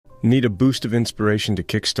Need a boost of inspiration to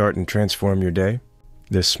kickstart and transform your day?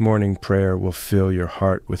 This morning prayer will fill your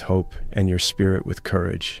heart with hope and your spirit with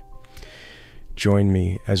courage. Join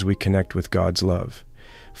me as we connect with God's love,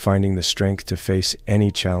 finding the strength to face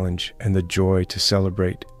any challenge and the joy to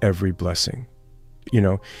celebrate every blessing.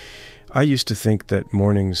 I used to think that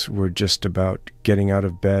mornings were just about getting out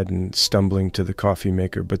of bed and stumbling to the coffee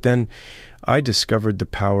maker, but then I discovered the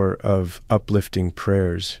power of uplifting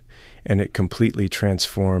prayers, and it completely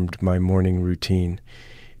transformed my morning routine.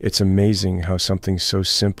 It's amazing how something so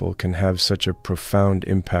simple can have such a profound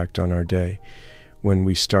impact on our day. When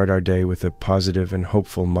we start our day with a positive and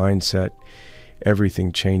hopeful mindset,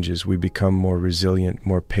 everything changes. We become more resilient,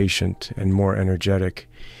 more patient, and more energetic.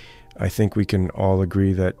 I think we can all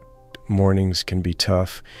agree that mornings can be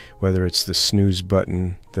tough, whether it's the snooze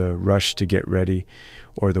button, the rush to get ready,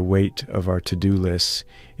 or the weight of our to-do lists.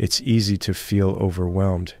 It's easy to feel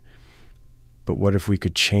overwhelmed. But what if we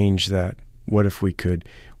could change that? What if we could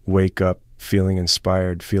wake up feeling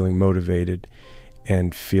inspired, feeling motivated,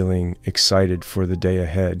 and feeling excited for the day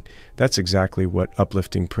ahead? That's exactly what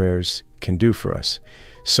uplifting prayers can do for us.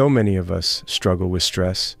 So many of us struggle with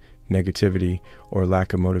stress, negativity, or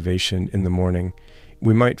lack of motivation in the morning.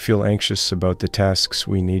 We might feel anxious about the tasks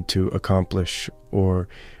we need to accomplish, or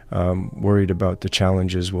worried about the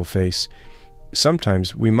challenges we'll face.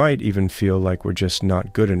 Sometimes we might even feel like we're just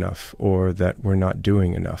not good enough, or that we're not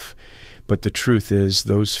doing enough. But the truth is,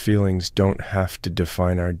 those feelings don't have to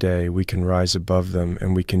define our day. We can rise above them,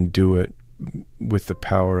 and we can do it with the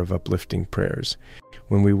power of uplifting prayers.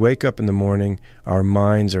 When we wake up in the morning, our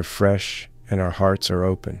minds are fresh and our hearts are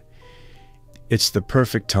open. It's the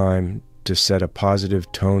perfect time to set a positive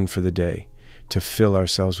tone for the day, to fill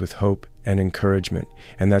ourselves with hope and encouragement,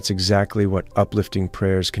 and that's exactly what uplifting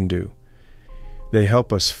prayers can do. They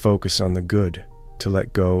help us focus on the good, to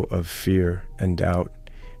let go of fear and doubt,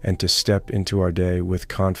 and to step into our day with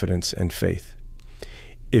confidence and faith.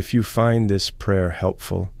 If you find this prayer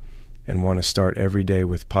helpful and want to start every day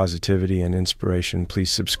with positivity and inspiration,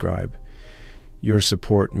 please subscribe. Your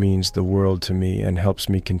support means the world to me and helps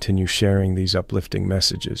me continue sharing these uplifting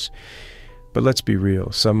messages. But let's be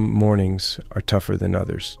real, some mornings are tougher than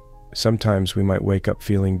others. Sometimes we might wake up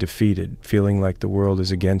feeling defeated, feeling like the world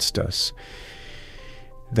is against us.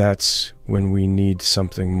 That's when we need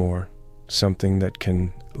something more, something that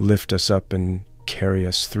can lift us up and carry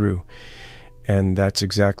us through. And that's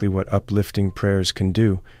exactly what uplifting prayers can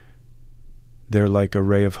do. They're like a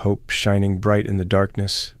ray of hope shining bright in the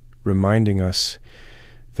darkness, reminding us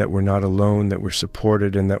that we're not alone, that we're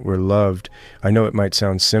supported, and that we're loved. I know it might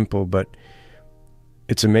sound simple, but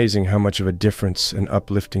it's amazing how much of a difference an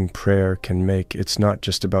uplifting prayer can make. It's not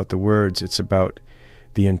just about the words, it's about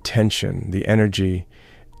the intention, the energy,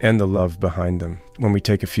 and the love behind them. When we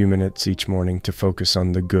take a few minutes each morning to focus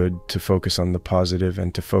on the good, to focus on the positive,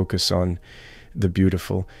 and to focus on the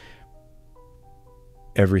beautiful,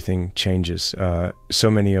 everything changes. So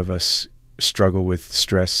many of us struggle with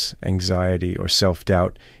stress, anxiety, or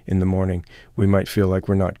self-doubt in the morning. We might feel like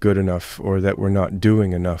we're not good enough or that we're not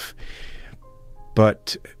doing enough.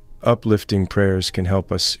 But uplifting prayers can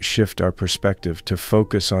help us shift our perspective, to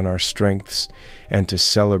focus on our strengths and to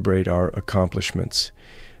celebrate our accomplishments.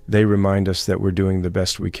 They remind us that we're doing the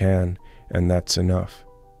best we can, and that's enough.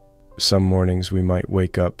 Some mornings we might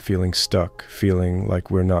wake up feeling stuck, feeling like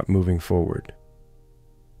we're not moving forward.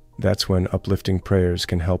 That's when uplifting prayers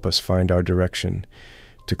can help us find our direction,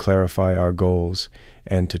 to clarify our goals,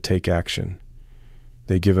 and to take action.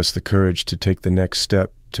 They give us the courage to take the next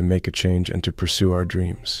step, to make a change, and to pursue our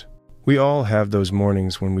dreams. We all have those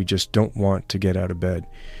mornings when we just don't want to get out of bed.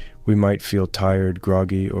 We might feel tired,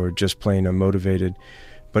 groggy, or just plain unmotivated,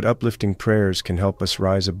 but uplifting prayers can help us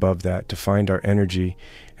rise above that, to find our energy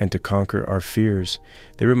and to conquer our fears.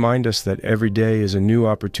 They remind us that every day is a new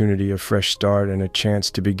opportunity, a fresh start, and a chance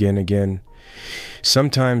to begin again.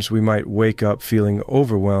 Sometimes we might wake up feeling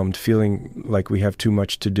overwhelmed, feeling like we have too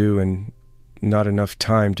much to do and not enough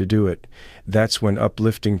time to do it. That's when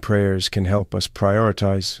uplifting prayers can help us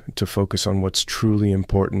prioritize, to focus on what's truly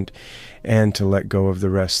important, and to let go of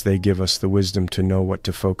the rest. They give us the wisdom to know what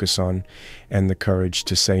to focus on and the courage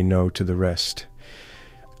to say no to the rest.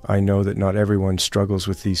 I know that not everyone struggles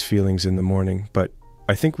with these feelings in the morning, but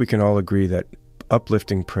I think we can all agree that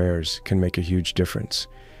uplifting prayers can make a huge difference.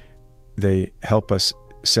 They help us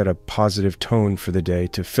set a positive tone for the day,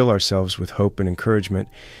 to fill ourselves with hope and encouragement,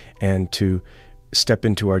 and to step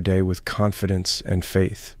into our day with confidence and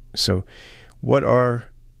faith. So what are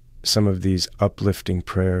some of these uplifting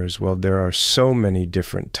prayers? Well, there are so many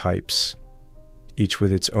different types, each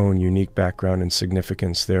with its own unique background and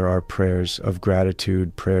significance. There are prayers of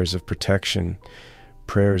gratitude, prayers of protection,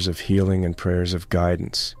 prayers of healing and prayers of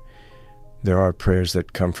guidance. There are prayers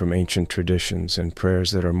that come from ancient traditions and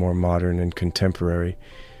prayers that are more modern and contemporary.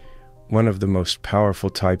 One of the most powerful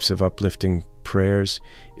types of uplifting prayers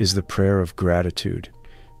is the prayer of gratitude.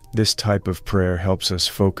 This type of prayer helps us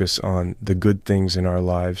focus on the good things in our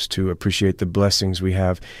lives, to appreciate the blessings we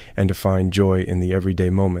have, and to find joy in the everyday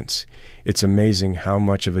moments. It's amazing how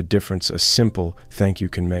much of a difference a simple thank you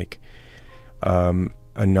can make.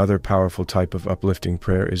 Another powerful type of uplifting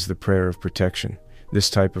prayer is the prayer of protection. This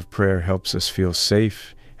type of prayer helps us feel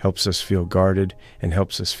safe, helps us feel guarded, and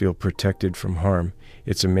helps us feel protected from harm.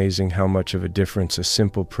 It's amazing how much of a difference a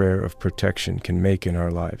simple prayer of protection can make in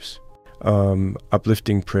our lives.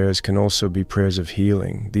 Uplifting prayers can also be prayers of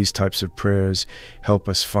healing. These types of prayers help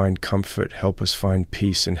us find comfort, help us find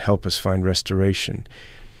peace, and help us find restoration.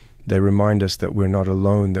 They remind us that we're not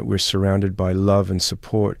alone, that we're surrounded by love and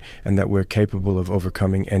support, and that we're capable of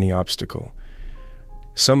overcoming any obstacle.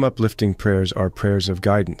 Some uplifting prayers are prayers of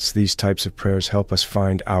guidance. These types of prayers help us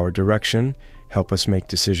find our direction, help us make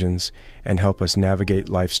decisions, and help us navigate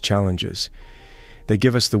life's challenges. They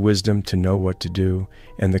give us the wisdom to know what to do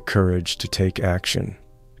and the courage to take action.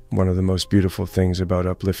 One of the most beautiful things about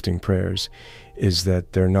uplifting prayers is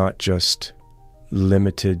that they're not just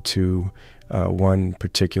limited to one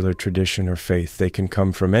particular tradition or faith. They can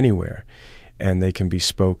come from anywhere, and they can be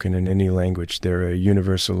spoken in any language. They're a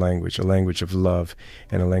universal language, a language of love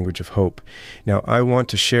and a language of hope. Now, I want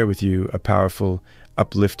to share with you a powerful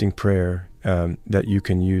uplifting prayer that you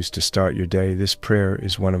can use to start your day. This prayer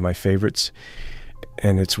is one of my favorites,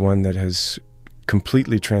 and it's one that has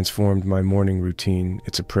completely transformed my morning routine.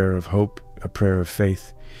 It's a prayer of hope, a prayer of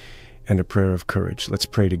faith, and a prayer of courage. Let's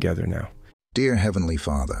pray together now. Dear Heavenly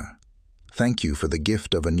Father, thank you for the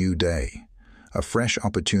gift of a new day, a fresh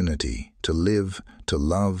opportunity to live, to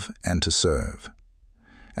love, and to serve.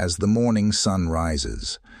 As the morning sun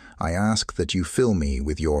rises, I ask that you fill me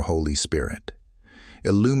with your Holy Spirit.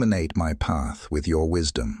 Illuminate my path with your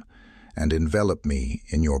wisdom, and envelop me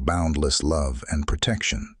in your boundless love and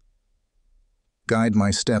protection. Guide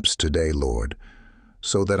my steps today, Lord,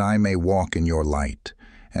 so that I may walk in your light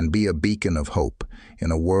and be a beacon of hope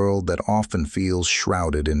in a world that often feels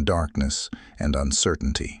shrouded in darkness and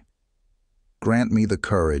uncertainty. Grant me the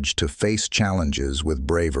courage to face challenges with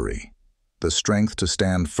bravery, the strength to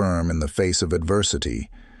stand firm in the face of adversity,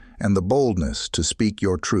 and the boldness to speak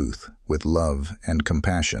your truth with love and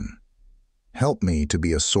compassion. Help me to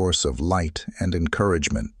be a source of light and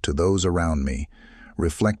encouragement to those around me,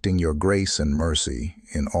 reflecting your grace and mercy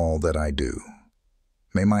in all that I do.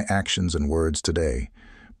 May my actions and words today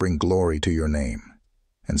bring glory to your name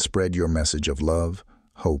and spread your message of love,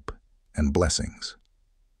 hope, and blessings.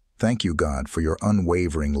 Thank you, God, for your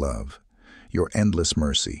unwavering love, your endless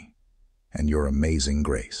mercy, and your amazing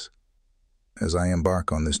grace. As I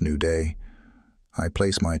embark on this new day, I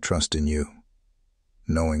place my trust in you,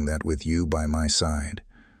 knowing that with you by my side,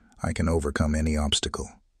 I can overcome any obstacle.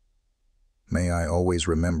 May I always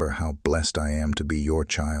remember how blessed I am to be your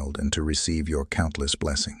child and to receive your countless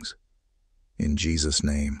blessings. In Jesus'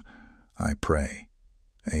 name, I pray.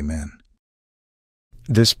 Amen.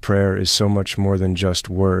 This prayer is so much more than just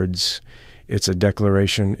words. It's a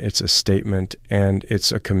declaration, it's a statement, and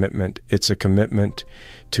it's a commitment. It's a commitment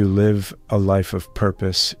to live a life of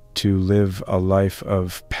purpose, to live a life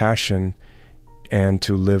of passion, and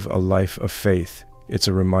to live a life of faith. It's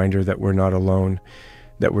a reminder that we're not alone,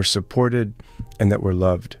 that we're supported, and that we're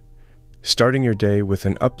loved. Starting your day with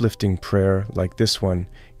an uplifting prayer like this one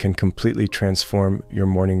can completely transform your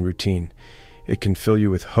morning routine. It can fill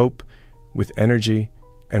you with hope, with energy,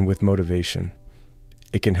 and with motivation.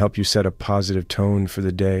 It can help you set a positive tone for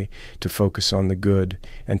the day, to focus on the good,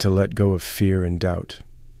 and to let go of fear and doubt.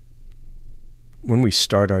 When we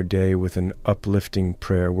start our day with an uplifting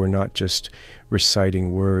prayer, we're not just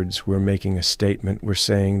reciting words, we're making a statement. We're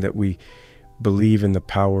saying that we believe in the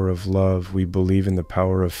power of love, we believe in the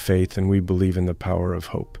power of faith, and we believe in the power of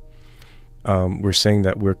hope. We're saying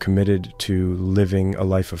that we're committed to living a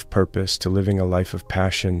life of purpose, to living a life of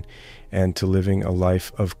passion, and to living a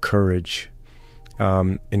life of courage.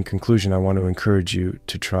 In conclusion, I want to encourage you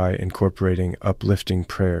to try incorporating uplifting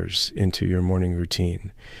prayers into your morning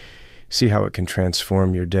routine. See how it can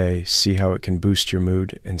transform your day, see how it can boost your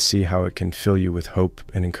mood, and see how it can fill you with hope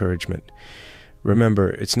and encouragement. Remember,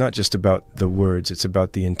 it's not just about the words, it's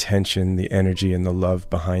about the intention, the energy, and the love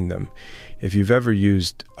behind them. If you've ever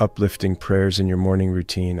used uplifting prayers in your morning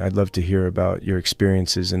routine, I'd love to hear about your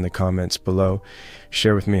experiences in the comments below.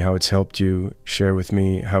 Share with me how it's helped you, share with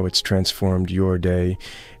me how it's transformed your day,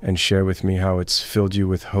 and share with me how it's filled you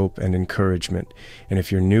with hope and encouragement. And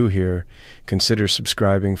if you're new here, consider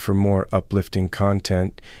subscribing for more uplifting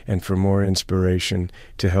content and for more inspiration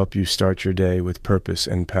to help you start your day with purpose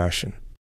and passion.